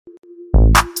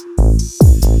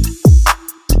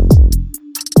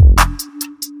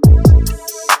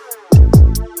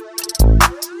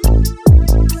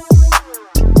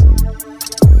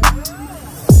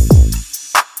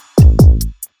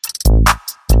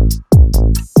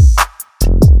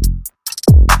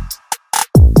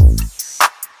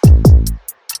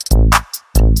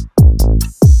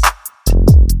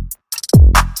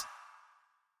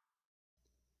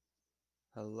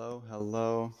Hello,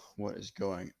 hello. What is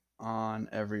going on,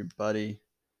 everybody?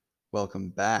 Welcome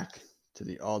back to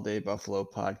the All Day Buffalo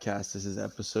podcast. This is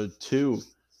episode 2.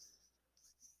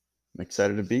 I'm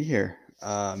excited to be here.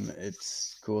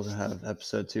 It's cool to have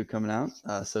episode 2 coming out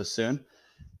so soon.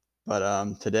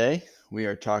 But today we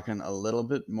are talking a little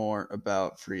bit more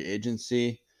about free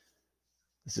agency.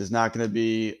 This is not going to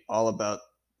be all about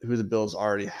who the Bills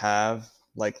already have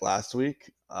like last week,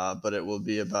 but it will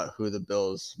be about who the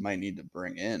Bills might need to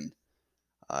bring in.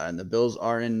 And the Bills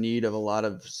are in need of a lot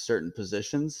of certain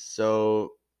positions.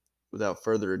 So without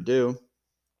further ado,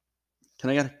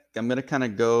 I'm going to kind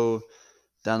of go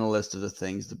down the list of the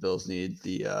things the Bills need,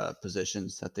 the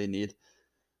positions that they need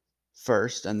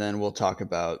first, and then we'll talk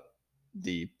about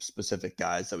the specific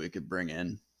guys that we could bring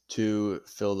in to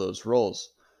fill those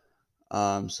roles.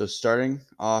 So starting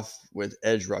off with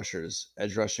edge rushers.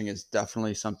 Edge rushing is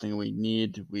definitely something we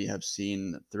need. We have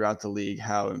seen throughout the league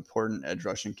how important edge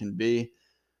rushing can be,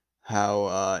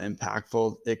 how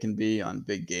impactful it can be on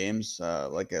big games.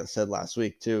 Like I said last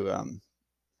week too,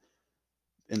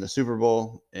 in the Super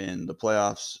Bowl, in the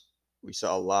playoffs, we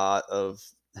saw a lot of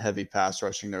heavy pass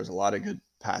rushing. There was a lot of good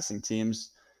passing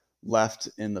teams left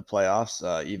in the playoffs,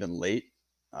 even late,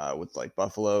 with like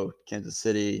Buffalo, Kansas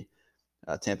City,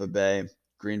 Tampa Bay,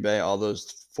 Green Bay. All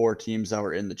those 4 teams that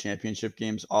were in the championship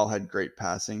games all had great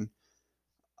passing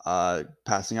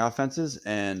offenses,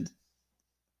 and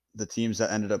the teams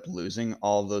that ended up losing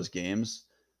all of those games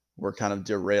were kind of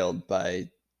derailed by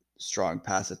strong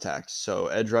pass attacks. So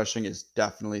edge rushing is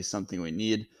definitely something we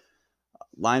need.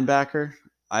 Linebacker,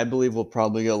 I believe we'll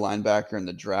probably go linebacker in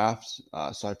the draft.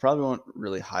 So I probably won't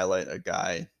really highlight a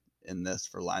guy in this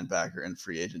for linebacker in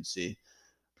free agency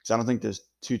because I don't think there's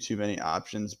too many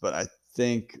options. But I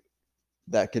think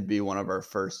that could be one of our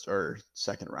first or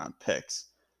second round picks.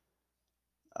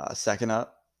 Second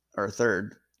up or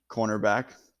third, cornerback.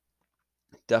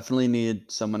 Definitely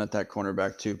need someone at that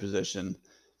cornerback 2 position.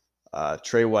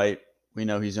 Trey White, we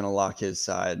know he's going to lock his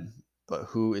side, but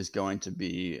who is going to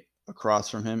be across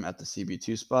from him at the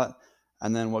CB2 spot?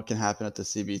 And then what can happen at the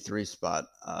CB3 spot?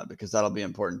 Because that'll be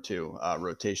important too.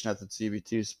 Rotation at the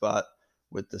CB2 spot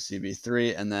with the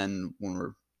CB3. And then when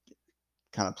we're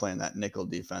kind of playing that nickel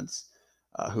defense,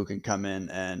 who can come in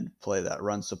and play that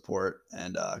run support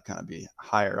and kind of be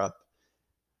higher up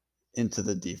into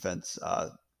the defense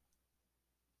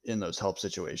in those help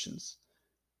situations.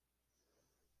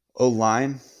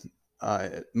 O-line,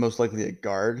 most likely a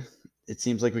guard. It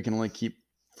seems like we can only keep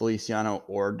Feliciano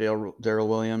or Daryl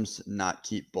Williams, not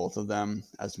keep both of them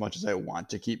as much as I want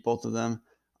to keep both of them.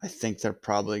 I think they're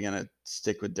probably going to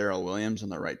stick with Daryl Williams on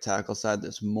the right tackle side.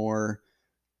 There's more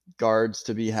guards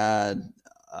to be had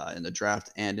in the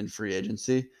draft and in free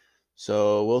agency.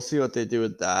 So we'll see what they do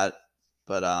with that.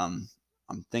 But I'm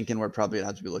thinking we're probably going to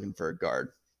have to be looking for a guard.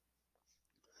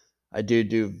 I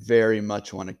do very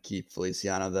much want to keep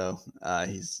Feliciano, though.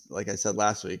 He's, like I said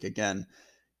last week, again,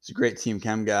 he's a great team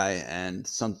chem guy and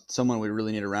someone we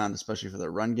really need around, especially for the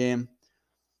run game.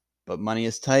 But money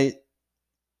is tight.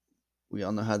 We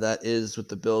all know how that is with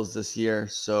the Bills this year,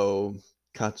 so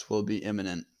cuts will be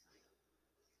imminent.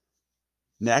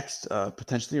 Next,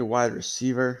 potentially a wide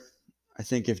receiver. I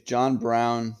think if John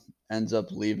Brown ends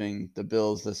up leaving the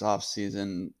Bills this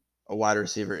offseason, a wide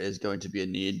receiver is going to be a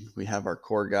need. We have our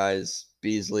core guys,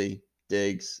 Beasley,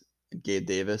 Diggs, and Gabe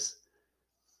Davis.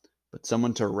 But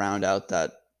someone to round out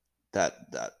that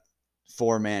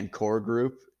 4-man core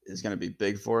group is going to be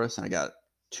big for us. And I got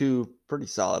 2 pretty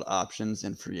solid options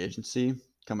in free agency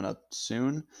coming up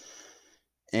soon.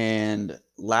 And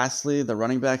lastly, the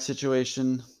running back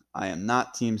situation. I am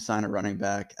not team sign a running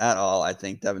back at all. I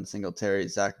think Devin Singletary,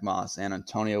 Zach Moss, and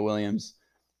Antonio Williams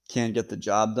can get the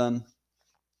job done.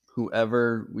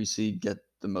 Whoever we see get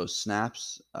the most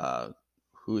snaps,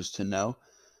 who's to know?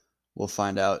 We'll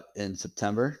find out in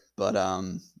September. But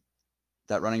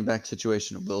that running back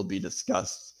situation will be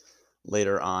discussed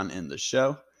later on in the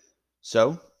show.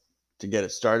 So to get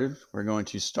it started, we're going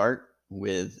to start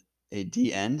with a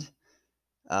D end,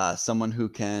 someone who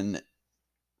can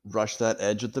rush that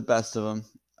edge with the best of them,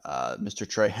 Mr.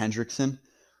 Trey Hendrickson,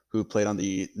 who played on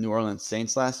the New Orleans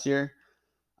Saints last year.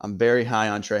 I'm very high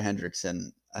on Trey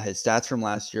Hendrickson. His stats from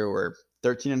last year were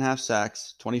 13 and a half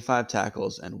sacks, 25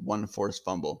 tackles, and 1 forced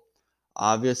fumble.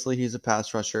 Obviously, he's a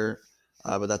pass rusher,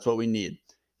 but that's what we need.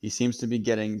 He seems to be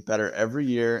getting better every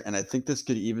year, and I think this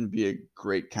could even be a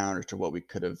great counter to what we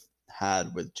could have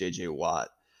had with J.J. Watt.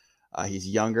 He's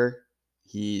younger.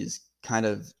 He's kind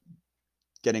of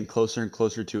getting closer and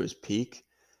closer to his peak.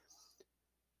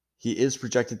 He is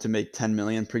projected to make $10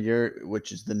 million per year,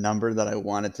 which is the number that I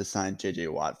wanted to sign J.J.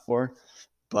 Watt for.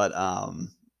 But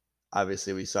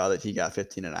Obviously, we saw that he got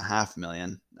 15.5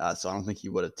 million, so I don't think he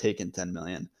would have taken 10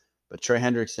 million. But Trey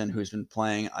Hendrickson, who's been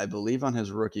playing, I believe, on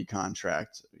his rookie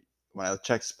contract, when I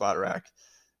checked Spotrac,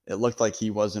 it looked like he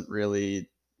wasn't really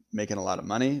making a lot of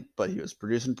money, but he was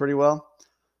producing pretty well.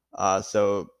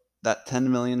 So that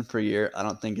 10 million per year, I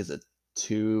don't think isn't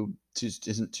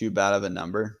too bad of a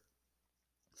number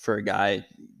for a guy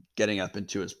getting up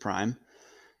into his prime.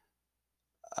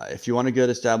 If you want a good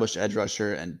established edge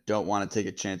rusher and don't want to take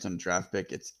a chance on a draft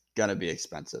pick, it's gonna be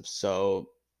expensive. So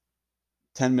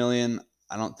 10 million,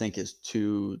 I don't think is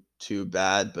too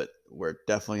bad, but we're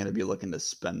definitely gonna be looking to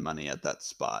spend money at that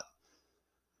spot.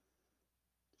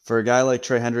 For a guy like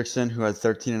Trey Hendrickson, who had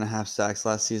 13 and a half sacks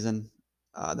last season,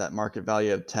 that market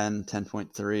value of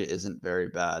 10.3 isn't very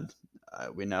bad.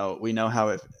 We know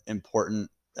how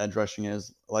important edge rushing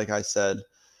is. Like I said,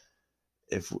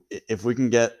 if we can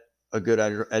get a good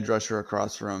edge rusher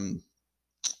across from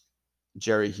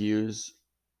Jerry Hughes,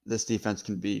 this defense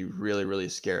can be really, really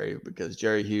scary because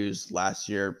Jerry Hughes last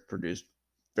year produced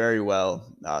very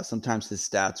well. Sometimes his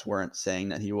stats weren't saying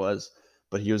that he was,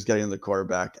 but he was getting the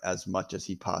quarterback as much as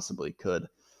he possibly could.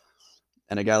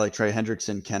 And a guy like Trey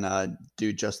Hendrickson can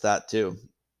do just that too.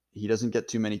 He doesn't get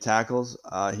too many tackles.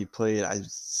 He played, I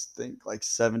think, like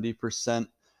 70%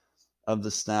 of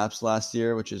the snaps last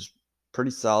year, which is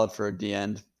pretty solid for a D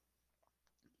end.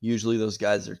 Usually those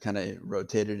guys are kind of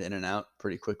rotated in and out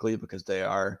pretty quickly because they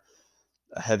are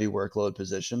a heavy workload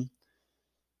position.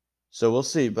 So we'll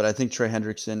see, but I think Trey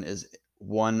Hendrickson is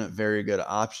one very good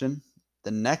option. The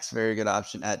next very good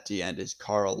option at D end is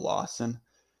Carl Lawson.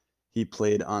 He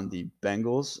played on the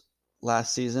Bengals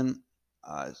last season.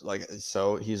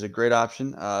 So he's a great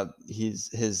option.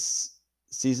 His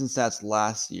season stats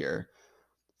last year: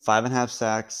 5.5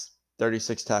 sacks,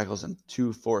 36 tackles, and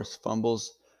 2 forced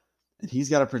fumbles. And he's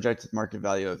got a projected market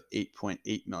value of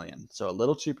 8.8 million. So a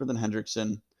little cheaper than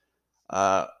Hendrickson,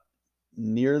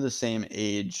 near the same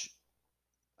age.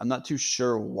 I'm not too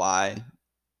sure why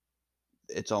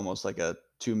it's almost like a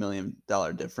 $2 million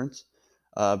difference.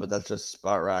 But that's just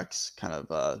Spotrac's kind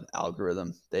of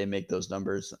algorithm. They make those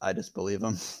numbers. I just believe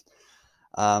them.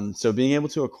 So being able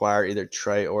to acquire either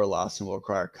Trey or Lawson will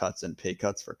require cuts and pay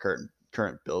cuts for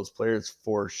current Bills players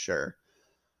for sure.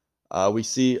 We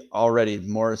see already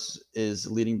Morris is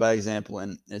leading by example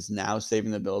and is now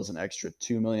saving the Bills an extra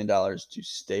 $2 million to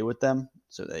stay with them.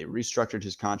 So they restructured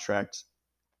his contract.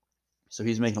 So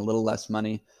he's making a little less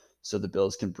money so the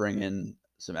Bills can bring in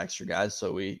some extra guys.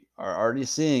 So we are already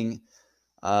seeing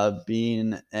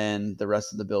Bean and the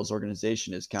rest of the Bills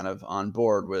organization is kind of on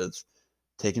board with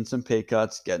taking some pay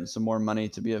cuts, getting some more money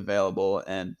to be available.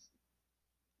 And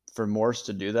for Morris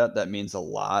to do that, that means a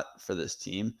lot for this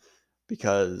team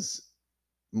because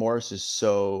Morris is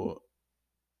so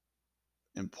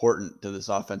important to this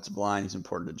offensive line. He's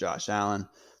important to Josh Allen.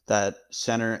 That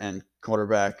center and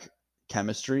quarterback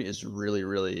chemistry is really,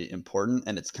 really important,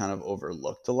 and it's kind of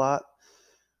overlooked a lot.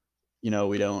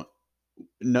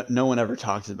 No one ever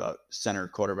talks about center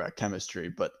quarterback chemistry,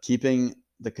 but keeping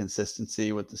the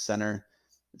consistency with the center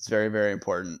is very, very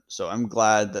important. So I'm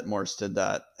glad that Morris did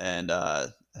that. And I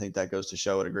think that goes to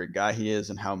show what a great guy he is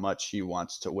and how much he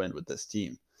wants to win with this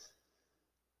team.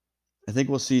 I think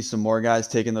we'll see some more guys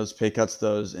taking those pay cuts,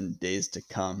 those in days to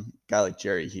come. A guy like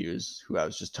Jerry Hughes, who I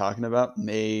was just talking about,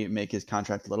 may make his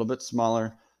contract a little bit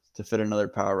smaller to fit another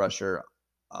power rusher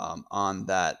on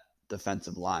that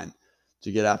defensive line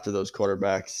to get after those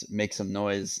quarterbacks, make some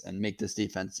noise, and make this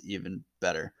defense even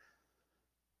better.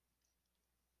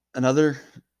 Another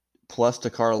plus to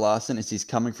Carl Lawson is he's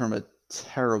coming from a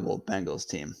terrible Bengals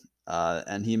team,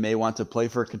 and he may want to play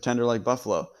for a contender like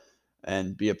Buffalo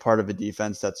and be a part of a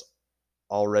defense that's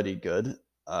already good,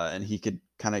 and he could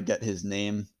kind of get his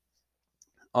name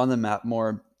on the map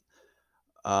more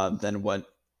than what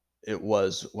it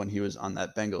was when he was on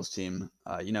that Bengals team.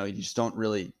 You just don't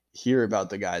really hear about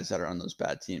the guys that are on those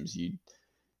bad teams.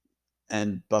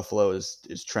 And Buffalo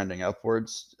is trending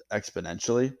upwards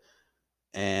exponentially,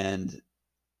 and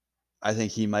I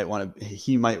think he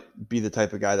might be the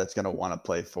type of guy that's going to want to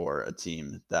play for a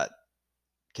team that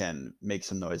can make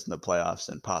some noise in the playoffs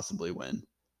and possibly win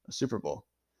a Super Bowl.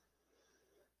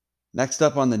 Next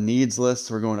up on the needs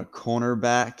list, we're going to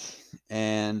cornerback,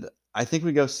 and I think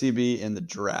we go CB in the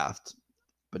draft.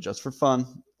 But just for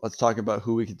fun, let's talk about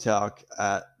who we could take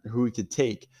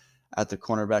at the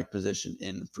cornerback position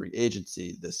in free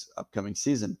agency this upcoming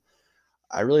season.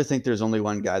 I really think there's only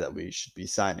one guy that we should be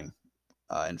signing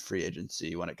in free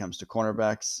agency when it comes to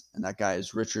cornerbacks, and that guy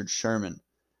is Richard Sherman.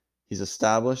 He's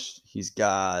established. He's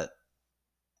got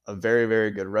a very,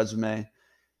 very good resume.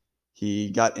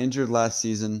 He got injured last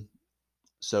season,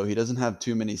 so he doesn't have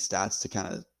too many stats to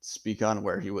kind of speak on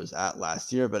where he was at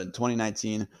last year, but in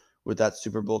 2019, with that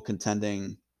Super Bowl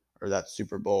contending or that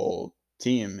Super Bowl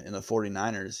team in the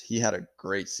 49ers, he had a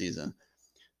great season.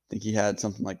 I think he had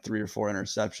something like 3 or 4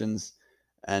 interceptions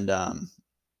and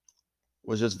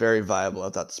was just very viable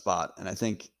at that spot. And I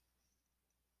think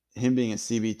him being a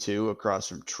CB2 across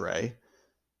from Trey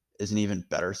is an even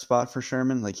better spot for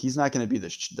Sherman. Like, he's not going to be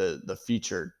the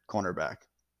featured cornerback.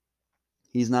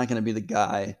 He's not going to be the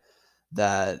guy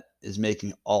that is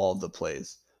making all of the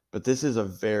plays. But this is a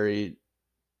very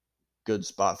good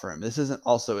spot for him. This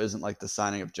isn't like the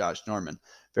signing of Josh Norman.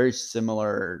 Very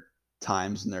similar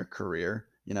times in their career.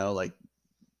 Like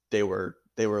they were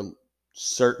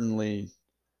certainly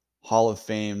Hall of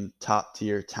Fame top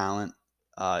tier talent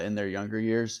in their younger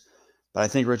years. But I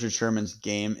think Richard Sherman's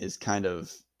game is kind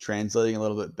of translating a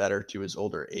little bit better to his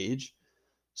older age.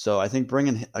 So I think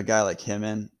bringing a guy like him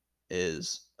in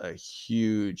is a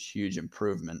huge, huge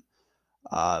improvement.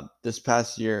 This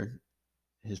past year,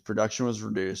 his production was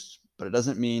reduced, but it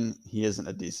doesn't mean he isn't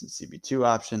a decent CB2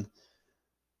 option,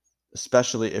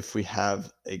 especially if we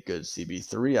have a good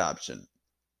CB3 option.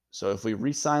 So if we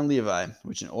re-sign Levi,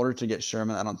 which in order to get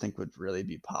Sherman, I don't think would really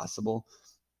be possible,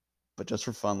 but just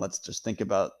for fun, let's just think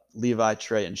about Levi,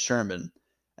 Trey, and Sherman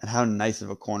and how nice of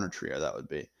a corner trio that would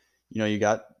be. You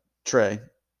got Trey,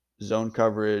 zone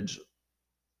coverage,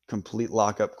 complete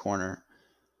lockup corner.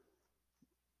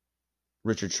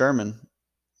 Richard Sherman,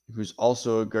 who's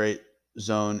also a great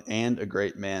zone and a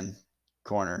great man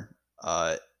corner.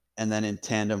 And then in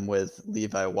tandem with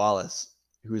Levi Wallace,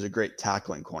 who's a great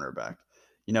tackling cornerback.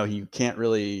 You can't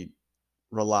really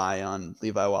rely on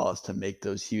Levi Wallace to make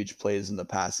those huge plays in the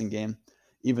passing game,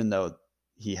 even though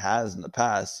he has in the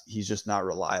past. He's just not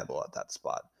reliable at that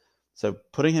spot. So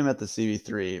putting him at the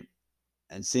CB3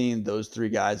 and seeing those three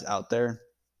guys out there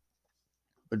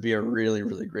would be a really,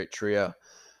 really great trio.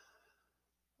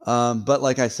 But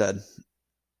like I said,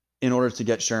 in order to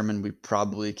get Sherman, we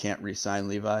probably can't re-sign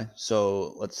Levi.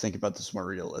 So let's think about this more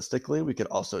realistically. We could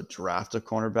also draft a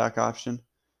cornerback option.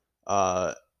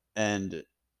 And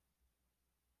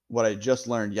what I just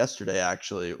learned yesterday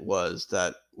actually was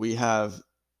that we have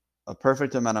a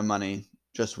perfect amount of money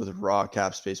just with raw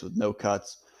cap space with no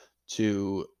cuts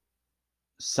to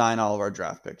sign all of our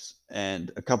draft picks.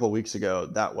 And a couple of weeks ago,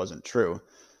 that wasn't true.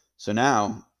 So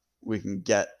now we can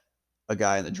get a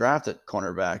guy in the draft at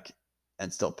cornerback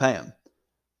and still pay him,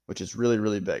 which is really,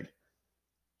 really big.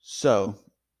 So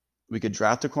we could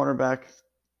draft a cornerback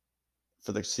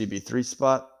for the CB3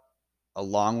 spot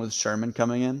along with Sherman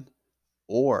coming in,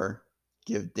 or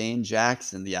give Dane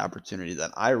Jackson the opportunity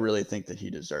that I really think that he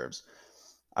deserves.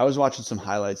 I was watching some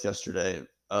highlights yesterday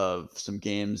of some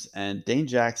games, and Dane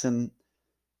Jackson,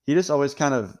 he just always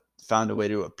kind of found a way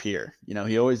to appear.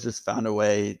 He always just found a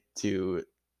way to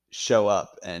show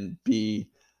up and be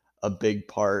a big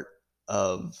part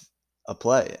of a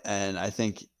play. And I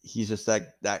think he's just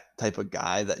that type of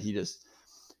guy that he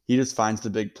just finds the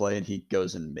big play and he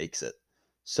goes and makes it.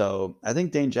 So I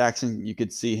think Dane Jackson, you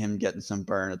could see him getting some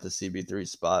burn at the CB3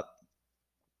 spot.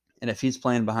 And if he's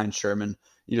playing behind Sherman,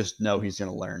 you just know he's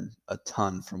going to learn a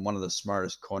ton from one of the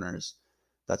smartest corners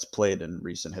that's played in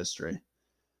recent history.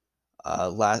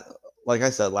 Like I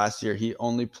said, last year,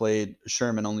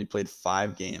 Sherman only played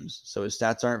 5 games. So his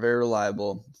stats aren't very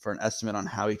reliable for an estimate on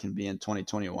how he can be in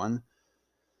 2021.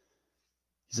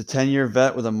 He's a 10-year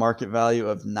vet with a market value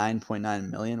of $9.9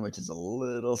 million, which is a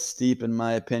little steep in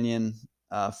my opinion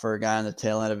for a guy on the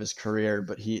tail end of his career,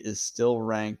 but he is still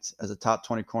ranked as a top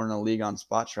 20 corner in the league on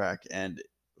Spotrac. And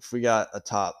if we got a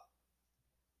top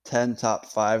 10, top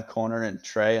 5 corner in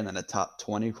Trey and then a top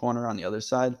 20 corner on the other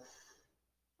side,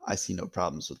 I see no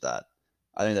problems with that.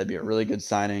 I think that'd be a really good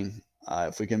signing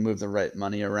if we can move the right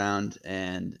money around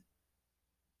and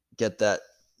get that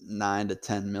 9 to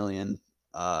 10 million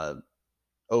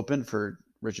open for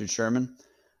Richard Sherman.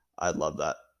 I'd love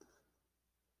that.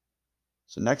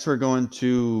 So next we're going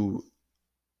to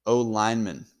O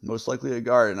lineman, most likely a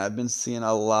guard, and I've been seeing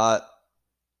a lot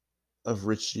of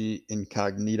Richie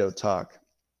Incognito talk.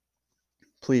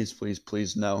 Please, please,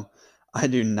 please, no. I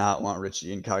do not want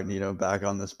Richie Incognito back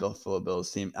on this Buffalo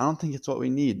Bills team. I don't think it's what we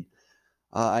need.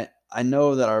 I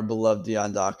know that our beloved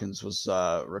Dion Dawkins was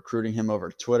recruiting him over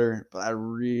Twitter, but I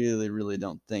really, really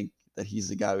don't think that he's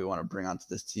the guy we want to bring onto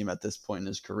this team at this point in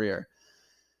his career.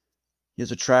 He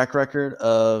has a track record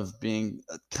of being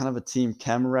kind of a team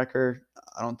chem wrecker.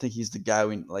 I don't think he's the guy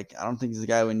we like. I don't think he's the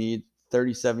guy we need.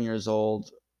 37 years old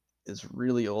is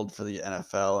really old for the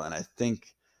NFL, and I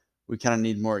think we kind of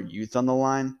need more youth on the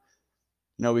line.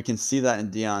 We can see that in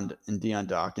Dion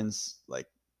Dawkins, like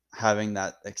having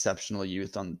that exceptional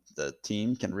youth on the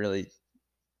team can really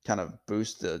kind of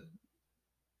boost the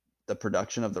the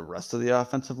production of the rest of the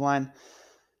offensive line.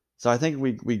 So I think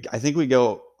we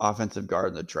go offensive guard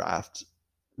in the draft.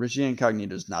 Richie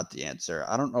Incognito is not the answer.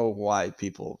 I don't know why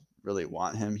people really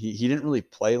want him. He didn't really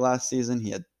play last season.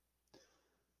 He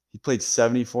played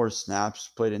 74 snaps,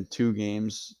 played in 2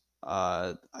 games.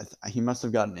 He must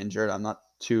have gotten injured. I'm not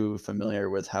too familiar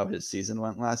with how his season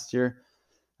went last year.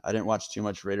 I didn't watch too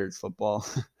much Raiders football,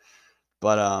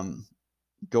 but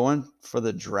going for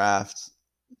the draft,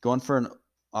 going for an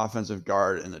offensive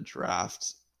guard in the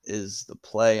draft is the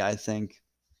play. I think,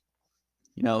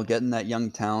 getting that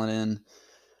young talent in.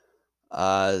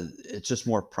 It's just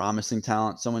more promising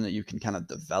talent, someone that you can kind of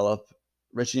develop.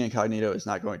 Richie Incognito is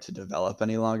not going to develop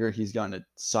any longer. He's going to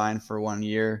sign for 1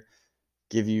 year,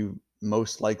 give you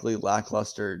most likely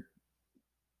lackluster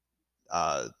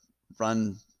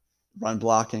run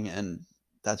blocking, and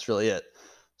that's really it.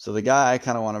 So the guy I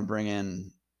kind of want to bring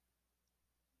in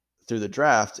through the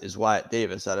draft is Wyatt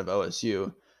Davis out of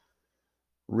OSU.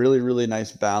 Really, really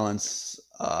nice balance.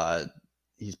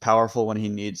 He's powerful when he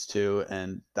needs to,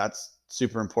 and that's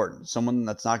super important. Someone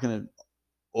that's not going to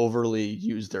overly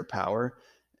use their power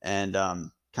and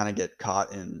kind of get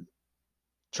caught in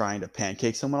trying to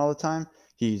pancake someone all the time.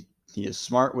 He is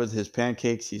smart with his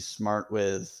pancakes. He's smart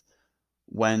with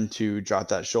when to drop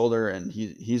that shoulder, and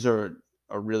he's a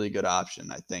really good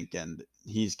option, I think. And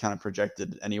he's kind of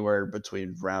projected anywhere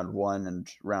between round 1 and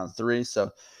round 3, so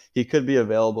he could be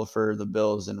available for the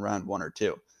Bills in round 1 or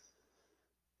 2.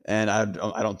 And I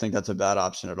don't think that's a bad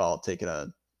option at all. Taking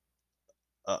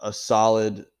a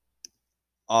solid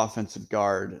offensive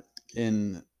guard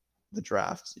in the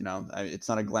draft. It's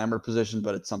not a glamour position,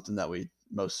 but it's something that we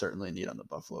most certainly need on the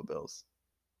Buffalo Bills.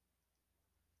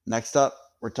 Next up,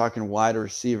 we're talking wide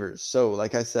receivers. So,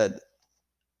 like I said,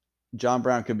 John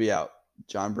Brown could be out.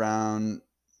 John Brown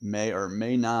may or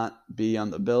may not be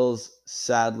on the Bills,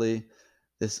 sadly,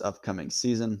 this upcoming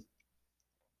season.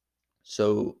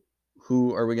 So,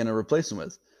 who are we going to replace him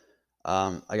with?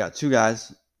 I got 2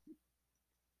 guys.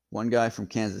 One guy from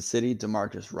Kansas City,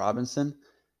 Demarcus Robinson,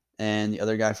 and the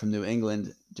other guy from New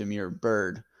England, Damiere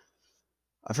Byrd.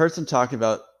 I've heard some talk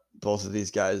about both of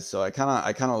these guys, so I kind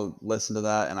of listened to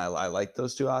that, and I like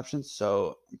those 2 options.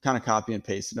 So I'm kind of copy and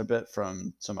pasting a bit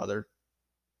from some other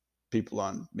people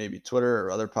on maybe Twitter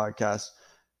or other podcasts,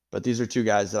 but these are 2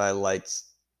 guys that I liked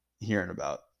hearing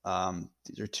about.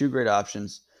 These are 2 great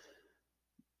options.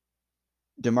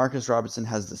 Demarcus Robinson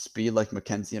has the speed like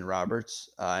McKenzie and Roberts,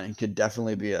 and could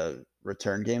definitely be a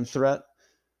return game threat,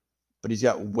 but he's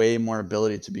got way more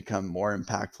ability to become more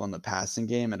impactful in the passing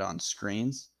game and on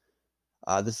screens.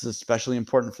 This is especially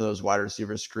important for those wide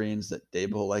receiver screens that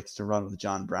Daboll likes to run with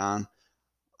John Brown.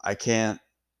 I can't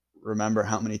remember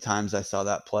how many times I saw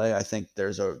that play. I think there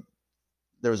was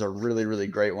a really, really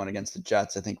great one against the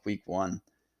Jets, I think week 1.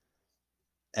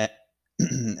 And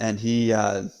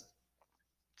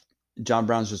John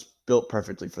Brown's just built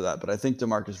perfectly for that. But I think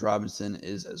Demarcus Robinson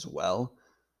is as well.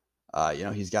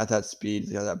 He's got that speed,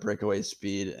 he's got that breakaway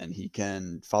speed, and he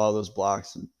can follow those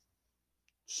blocks and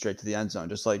straight to the end zone,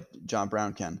 just like John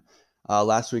Brown can.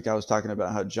 Last week I was talking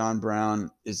about how John Brown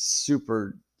is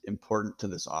super important to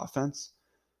this offense,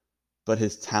 but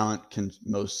his talent can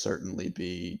most certainly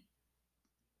be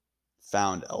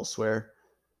found elsewhere.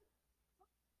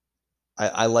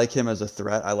 I like him as a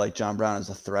threat. I like John Brown as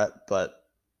a threat, but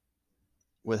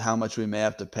with how much we may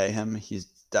have to pay him, he's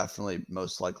definitely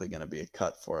most likely going to be a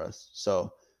cut for us.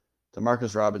 So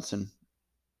Demarcus Robinson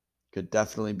could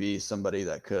definitely be somebody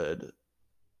that could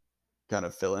kind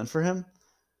of fill in for him.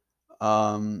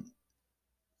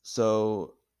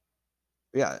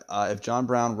 If John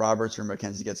Brown, Roberts, or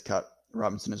McKenzie gets cut,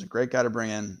 Robinson is a great guy to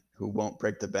bring in who won't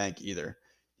break the bank either.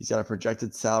 He's got a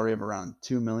projected salary of around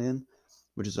 $2 million,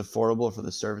 which is affordable for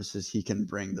the services he can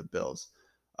bring the Bills.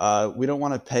 We don't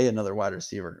want to pay another wide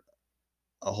receiver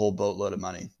a whole boatload of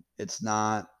money. It's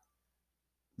not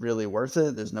really worth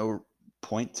it. There's no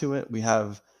point to it. We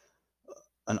have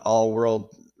an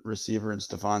all-world receiver in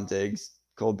Stephon Diggs.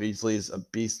 Cole Beasley is a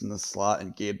beast in the slot,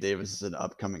 and Gabe Davis is an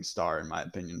upcoming star, in my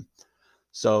opinion.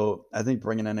 So I think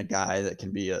bringing in a guy that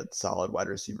can be a solid wide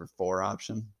receiver 4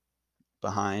 option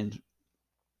behind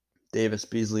Davis,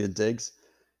 Beasley, and Diggs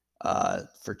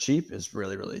for cheap is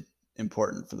really, really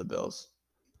important for the Bills.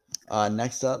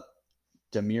 Next up,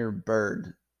 Damiere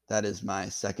Byrd. That is my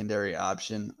secondary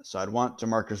option. So I'd want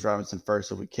Demarcus Robinson first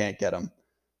if we can't get him.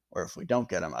 Or if we don't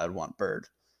get him, I'd want Byrd.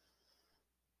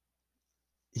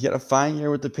 He had a fine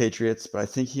year with the Patriots, but I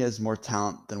think he has more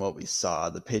talent than what we saw.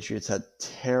 The Patriots had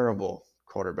terrible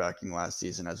quarterbacking last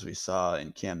season, as we saw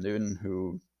in Cam Newton,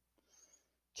 who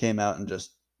came out and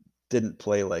just didn't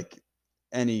play like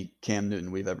any Cam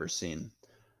Newton we've ever seen.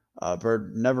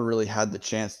 Bird never really had the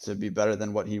chance to be better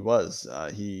than what he was.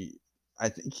 I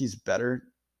think he's better.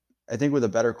 I think with a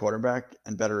better quarterback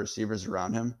and better receivers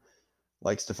around him,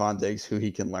 like Stephon Diggs, who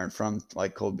he can learn from,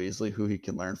 like Cole Beasley, who he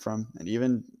can learn from, and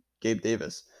even Gabe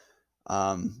Davis,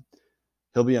 um,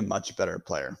 he'll be a much better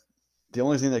player. The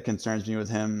only thing that concerns me with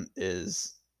him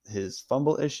is his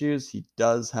fumble issues. He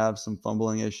does have some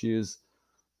fumbling issues.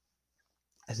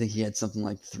 I think he had something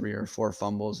like 3 or 4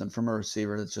 fumbles, and from a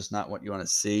receiver, that's just not what you want to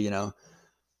see.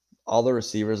 All the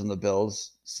receivers in the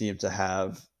Bills seem to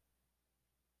have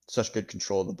such good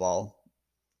control of the ball,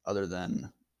 other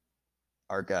than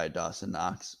our guy Dawson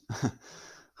Knox,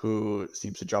 who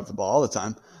seems to drop the ball all the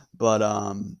time.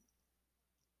 But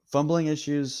fumbling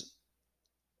issues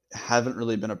haven't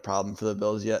really been a problem for the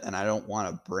Bills yet, and I don't want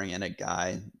to bring in a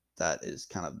guy that is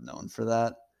kind of known for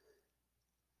that.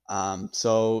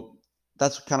 So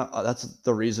that's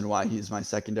the reason why he's my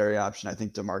secondary option. I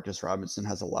think Demarcus Robinson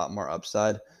has a lot more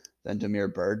upside than Damiere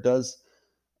Byrd does,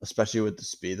 especially with the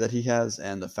speed that he has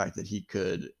and the fact that he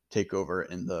could take over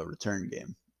in the return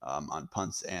game on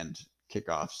punts and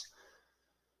kickoffs.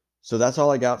 So that's all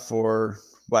I got for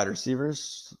wide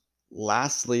receivers.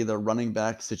 Lastly, the running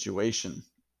back situation.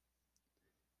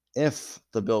 If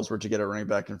the Bills were to get a running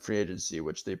back in free agency,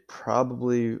 which they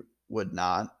probably would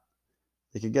not,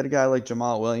 they could get a guy like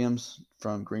Jamal Williams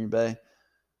from Green Bay.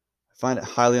 I find it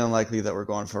highly unlikely that we're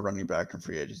going for a running back in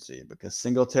free agency because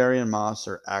Singletary and Moss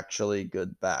are actually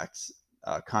good backs,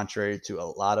 contrary to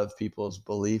a lot of people's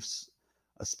beliefs,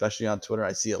 especially on Twitter.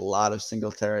 I see a lot of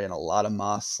Singletary and a lot of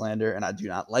Moss slander, and I do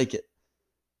not like it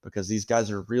because these guys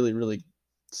are really, really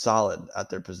solid at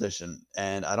their position.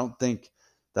 And I don't think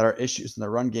that our issues in the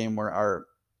run game were our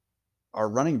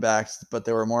running backs, but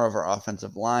they were more of our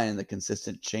offensive line and the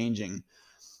consistent changing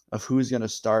of who's going to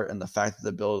start and the fact that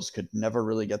the Bills could never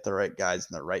really get the right guys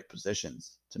in the right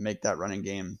positions to make that running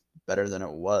game better than it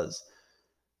was.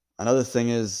 Another thing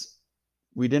is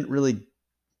we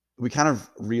kind of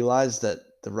realized that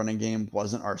the running game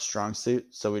wasn't our strong suit,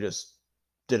 so we just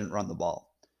didn't run the ball.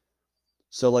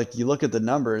 So like you look at the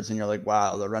numbers and you're like,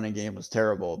 wow, the running game was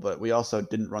terrible, but we also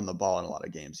didn't run the ball in a lot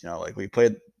of games. Like we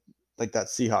played like that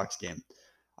Seahawks game.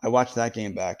 I watched that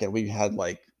game back and we had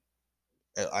like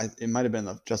it might have been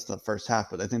just the first half,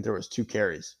 but I think there was 2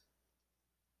 carries.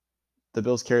 The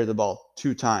Bills carried the ball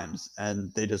 2 times,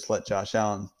 and they just let Josh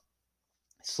Allen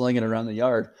sling it around the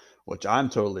yard, which I'm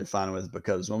totally fine with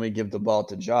because when we give the ball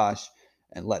to Josh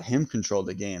and let him control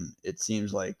the game, it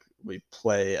seems like we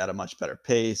play at a much better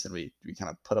pace and we kind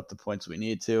of put up the points we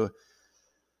need to.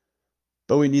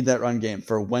 But we need that run game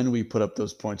for when we put up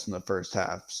those points in the first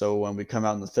half. So when we come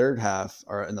out in the third half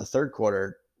or in the third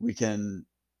quarter, we can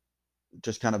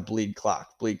just kind of bleed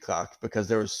clock because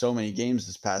there was so many games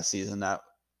this past season that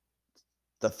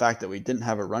the fact that we didn't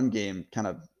have a run game kind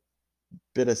of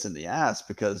bit us in the ass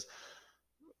because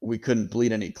we couldn't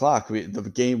bleed any clock.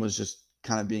 The game was just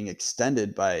kind of being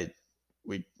extended by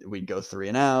we'd go 3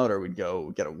 and out, or we'd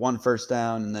go get a 1 first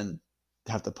down and then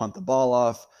have to punt the ball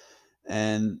off.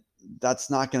 And that's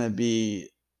not the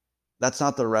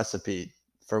recipe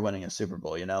for winning a Super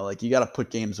Bowl. Like you got to put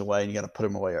games away and you got to put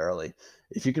them away early.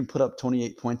 If you can put up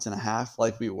 28 points and a half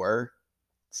like we were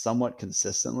somewhat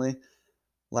consistently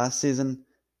last season,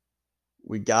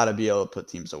 we got to be able to put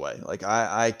teams away. Like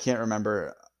I can't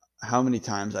remember how many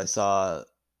times I saw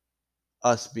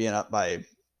us being up by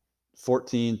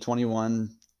 14, 21,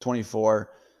 24,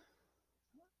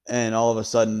 and all of a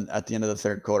sudden at the end of the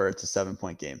third quarter, it's a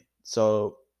 7-point game.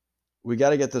 So we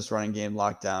got to get this running game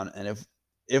locked down. And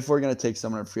if we're going to take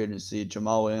someone in free agency,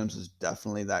 Jamal Williams is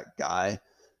definitely that guy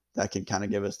that can kind of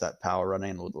give us that power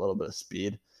running with a little bit of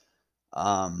speed.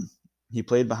 He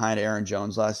played behind Aaron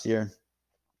Jones last year,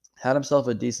 had himself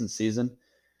a decent season.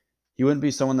 He wouldn't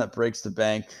be someone that breaks the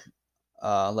bank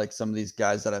like some of these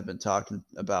guys that I've been talking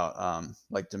about,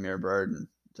 like Damiere Byrd and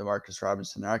Demarcus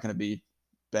Robinson. They're not going to be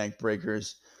bank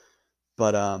breakers,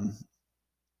 but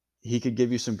he could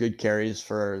give you some good carries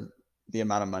for the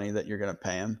amount of money that you're going to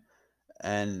pay him.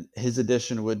 And his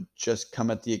addition would just come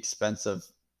at the expense of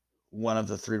one of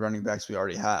the 3 running backs we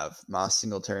already have, Moss,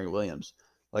 Singletary, Williams.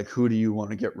 Like, who do you want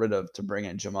to get rid of to bring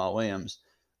in Jamal Williams?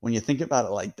 When you think about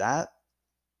it like that,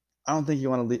 I don't think you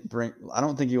want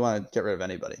to get rid of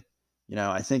anybody.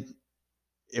 I think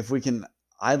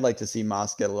I'd like to see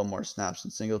Moss get a little more snaps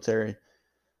than Singletary.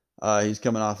 He's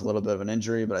coming off a little bit of an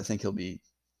injury, but I think he'll be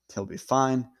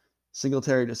fine.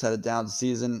 Singletary just had a down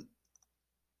season.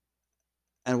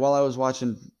 And while I was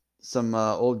watching some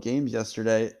old games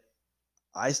yesterday,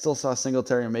 I still saw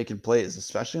Singletary making plays,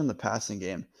 especially in the passing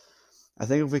game. I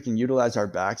think if we can utilize our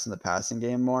backs in the passing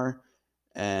game more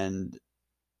and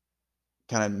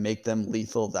kind of make them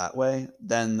lethal that way,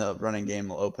 then the running game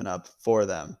will open up for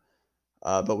them.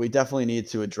 But we definitely need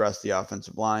to address the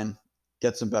offensive line,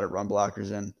 get some better run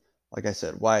blockers in. Like I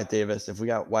said, Wyatt Davis. If we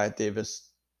got Wyatt Davis,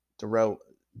 Darrell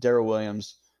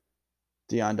Williams,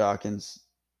 Deion Dawkins,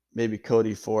 maybe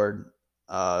Cody Ford,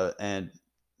 and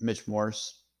Mitch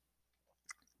Morse,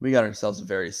 we got ourselves a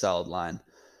very solid line.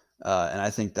 And I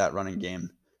think that running game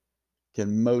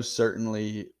can most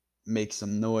certainly make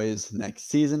some noise next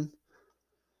season.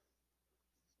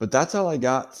 But that's all I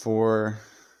got for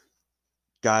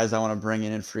guys I want to bring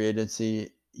in free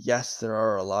agency. Yes, there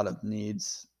are a lot of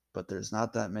needs, but there's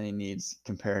not that many needs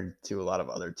compared to a lot of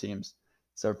other teams.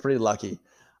 So we're pretty lucky.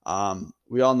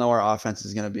 We all know our offense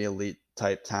is going to be elite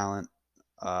type talent,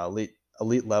 elite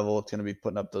level. It's going to be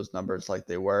putting up those numbers like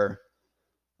they were.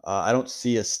 I don't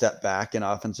see a step back in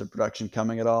offensive production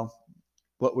coming at all.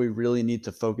 What we really need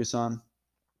to focus on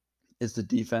is the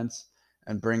defense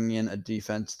and bringing in a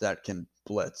defense that can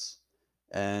blitz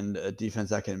and a defense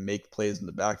that can make plays in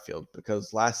the backfield.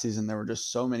 Because last season there were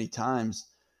just so many times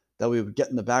that we would get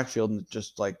in the backfield and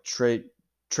just like Trey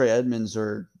Edmonds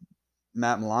or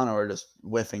Matt Milano are just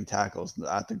whiffing tackles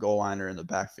at the goal line or in the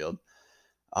backfield.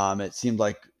 It seemed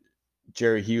like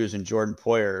Jerry Hughes and Jordan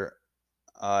Poyer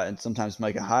and sometimes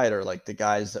Micah Hyde are like the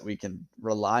guys that we can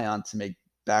rely on to make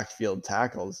backfield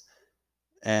tackles.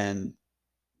 And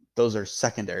those are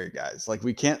secondary guys. Like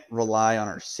we can't rely on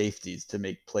our safeties to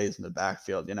make plays in the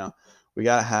backfield. We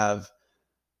got to have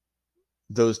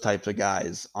those types of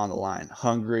guys on the line,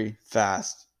 hungry,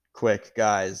 fast, quick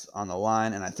guys on the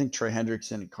line. And I think Trey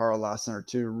Hendrickson and Carl Lawson are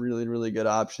two really, really good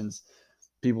options.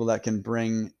 People that can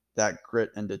bring that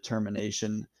grit and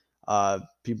determination,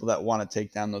 people that want to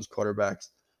take down those quarterbacks.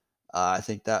 I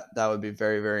think that would be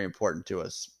very, very important to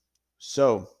us.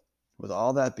 So with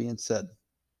all that being said,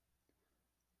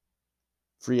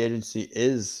 free agency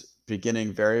is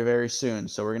beginning very, very soon.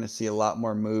 So we're going to see a lot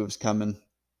more moves coming,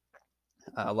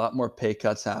 a lot more pay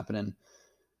cuts happening.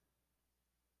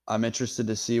 I'm interested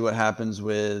to see what happens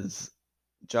with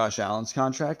Josh Allen's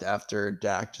contract after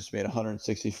Dak just made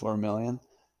 $164 million.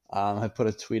 I put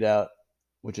a tweet out,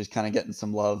 which is kind of getting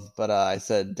some love, but I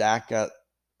said Dak got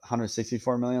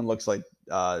 $164 million. Looks like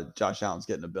Josh Allen's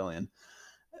getting $1 billion.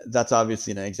 That's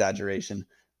obviously an exaggeration,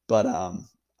 but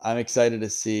I'm excited to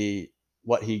see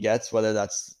what he gets, whether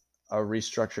that's a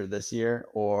restructure this year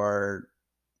or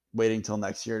waiting till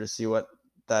next year to see what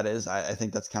that is. I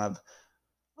think that's kind of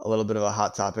a little bit of a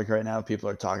hot topic right now. People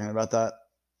are talking about that.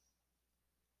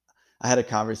 I had a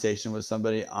conversation with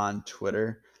somebody on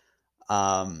Twitter,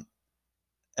 and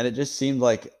it just seemed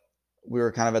like we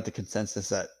were kind of at the consensus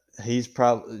that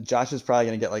Josh is probably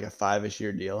going to get like a 5-ish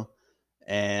year deal,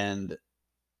 and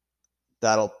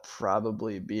that'll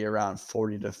probably be around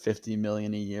 40 to 50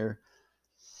 million a year.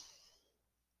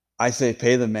 I say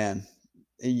pay the man.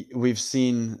 We've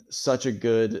seen such a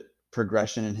good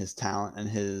progression in his talent and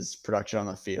his production on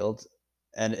the field,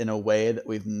 and in a way that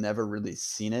we've never really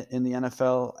seen it in the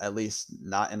NFL, at least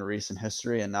not in recent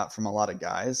history and not from a lot of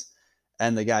guys.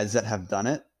 And the guys that have done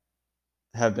it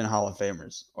have been Hall of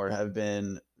Famers or have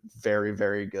been very,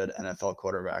 very good NFL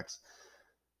quarterbacks.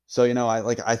 So,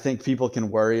 I think people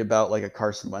can worry about like a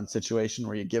Carson Wentz situation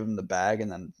where you give him the bag and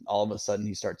then all of a sudden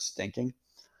he starts stinking.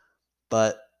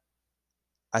 But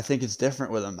I think it's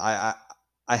different with him. I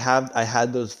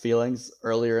had those feelings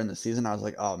earlier in the season. I was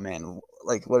like, oh man,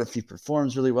 like what if he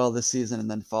performs really well this season and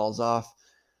then falls off?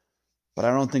 But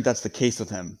I don't think that's the case with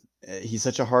him. He's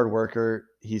such a hard worker.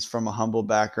 He's from a humble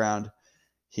background.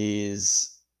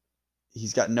 He's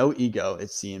got no ego, it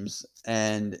seems,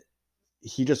 and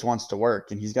he just wants to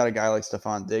work. And he's got a guy like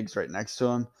Stephon Diggs right next to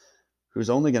him who's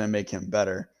only going to make him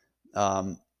better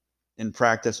in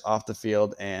practice, off the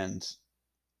field, and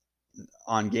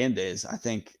on game days. I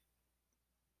think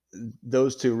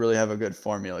those two really have a good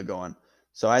formula going.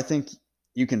 So I think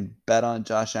you can bet on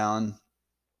Josh Allen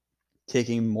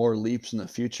taking more leaps in the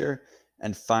future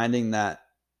and finding that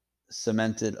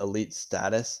cemented elite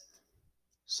status.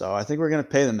 So I think we're going to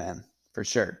pay the man for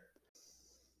sure.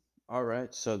 All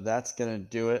right, so that's going to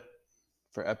do it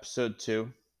for episode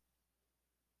 2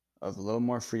 of a little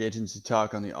more free agency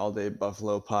talk on the All Day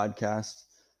Buffalo podcast.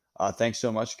 Thanks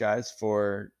so much, guys,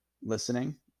 for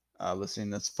listening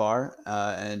this far,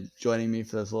 and joining me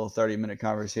for this little 30-minute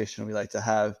conversation we like to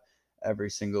have every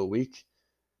single week.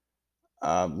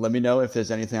 Let me know if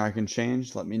there's anything I can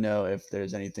change. Let me know if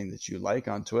there's anything that you like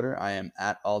on Twitter. I am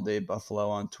at All Day Buffalo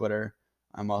on Twitter.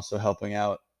 I'm also helping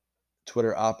out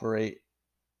operate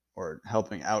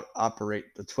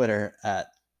the Twitter at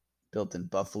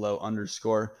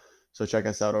builtinbuffalo_. So check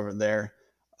us out over there.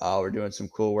 We're doing some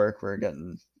cool work. We're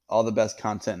getting all the best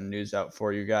content and news out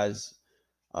for you guys.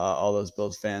 all those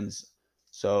Bills fans.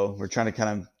 So we're trying to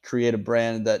kind of create a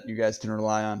brand that you guys can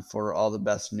rely on for all the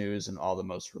best news and all the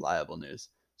most reliable news.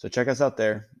 So check us out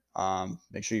there.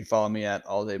 Make sure you follow me at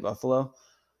All Day Buffalo.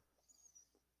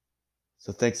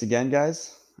 So thanks again,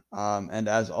 guys. And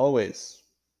as always,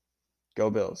 go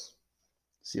Bills.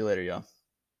 See you later, y'all.